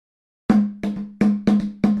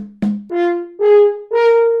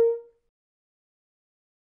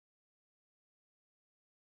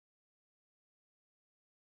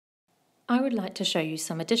I would like to show you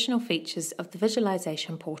some additional features of the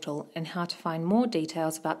visualisation portal and how to find more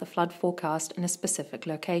details about the flood forecast in a specific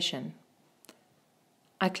location.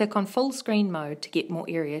 I click on full screen mode to get more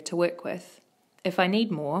area to work with. If I need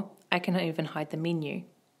more, I can even hide the menu.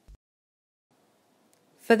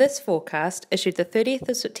 For this forecast, issued the 30th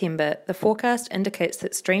of September, the forecast indicates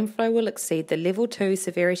that stream flow will exceed the Level 2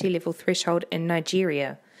 severity level threshold in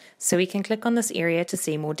Nigeria, so we can click on this area to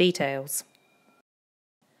see more details.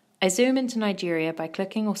 I zoom into Nigeria by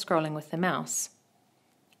clicking or scrolling with the mouse.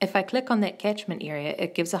 If I click on that catchment area,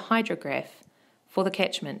 it gives a hydrograph for the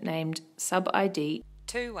catchment named sub-ID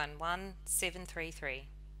 211733.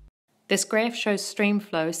 This graph shows stream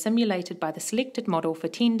flow simulated by the selected model for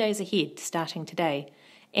 10 days ahead, starting today,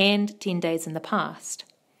 and 10 days in the past.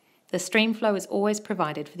 The stream flow is always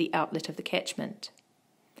provided for the outlet of the catchment.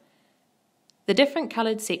 The different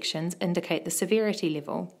coloured sections indicate the severity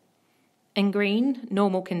level. In green,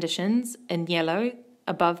 normal conditions; in yellow,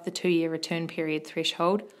 above the 2-year return period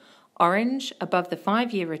threshold; orange, above the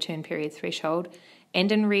 5-year return period threshold; and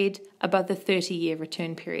in red, above the 30-year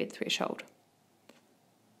return period threshold.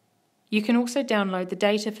 You can also download the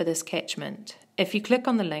data for this catchment. If you click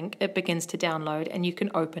on the link, it begins to download and you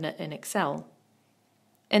can open it in Excel.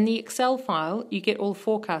 In the Excel file, you get all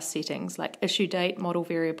forecast settings like issue date, model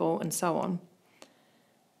variable, and so on.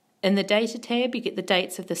 In the Data tab, you get the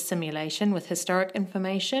dates of the simulation with historic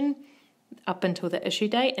information up until the issue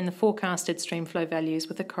date and the forecasted streamflow values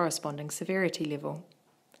with a corresponding severity level.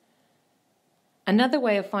 Another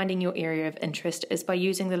way of finding your area of interest is by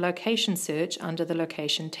using the location search under the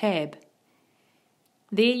Location tab.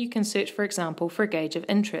 There you can search, for example, for a gauge of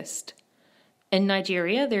interest. In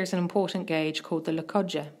Nigeria, there is an important gauge called the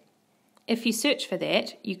Lokoja. If you search for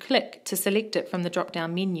that, you click to select it from the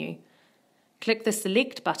drop-down menu. Click the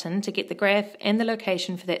Select button to get the graph and the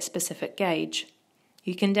location for that specific gauge.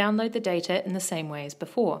 You can download the data in the same way as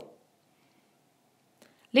before.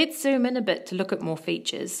 Let's zoom in a bit to look at more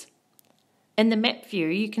features. In the map view,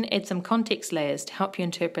 you can add some context layers to help you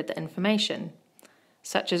interpret the information,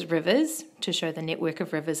 such as rivers, to show the network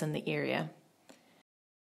of rivers in the area.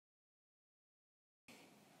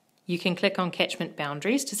 You can click on catchment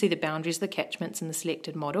boundaries to see the boundaries of the catchments in the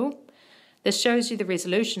selected model. This shows you the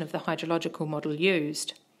resolution of the hydrological model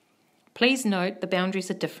used. Please note the boundaries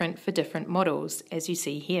are different for different models, as you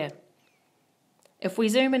see here. If we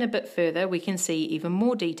zoom in a bit further, we can see even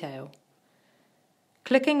more detail.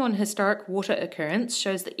 Clicking on historic water occurrence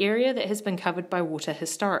shows the area that has been covered by water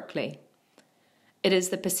historically. It is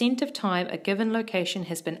the percent of time a given location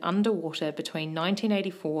has been underwater between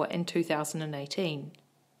 1984 and 2018.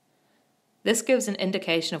 This gives an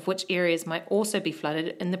indication of which areas might also be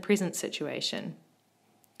flooded in the present situation.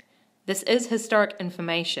 This is historic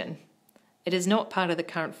information. It is not part of the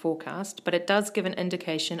current forecast, but it does give an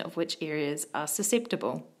indication of which areas are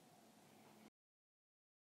susceptible.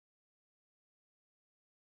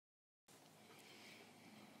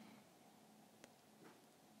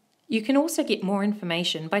 You can also get more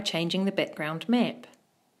information by changing the background map.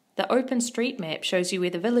 The open street map shows you where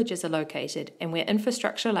the villages are located and where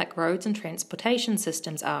infrastructure like roads and transportation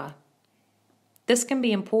systems are. This can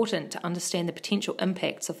be important to understand the potential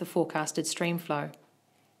impacts of the forecasted streamflow.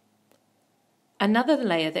 Another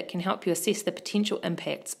layer that can help you assess the potential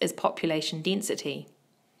impacts is population density.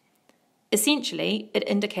 Essentially, it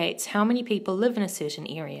indicates how many people live in a certain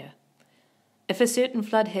area. If a certain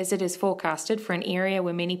flood hazard is forecasted for an area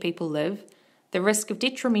where many people live, the risk of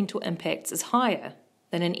detrimental impacts is higher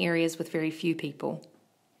than in areas with very few people.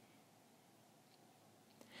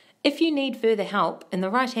 If you need further help, in the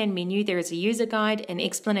right-hand menu there is a user guide and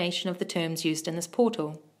explanation of the terms used in this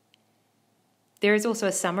portal. There is also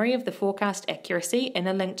a summary of the forecast accuracy and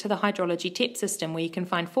a link to the hydrology TEP system where you can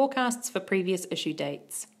find forecasts for previous issue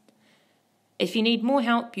dates. If you need more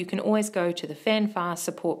help, you can always go to the FANFAR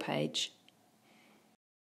support page.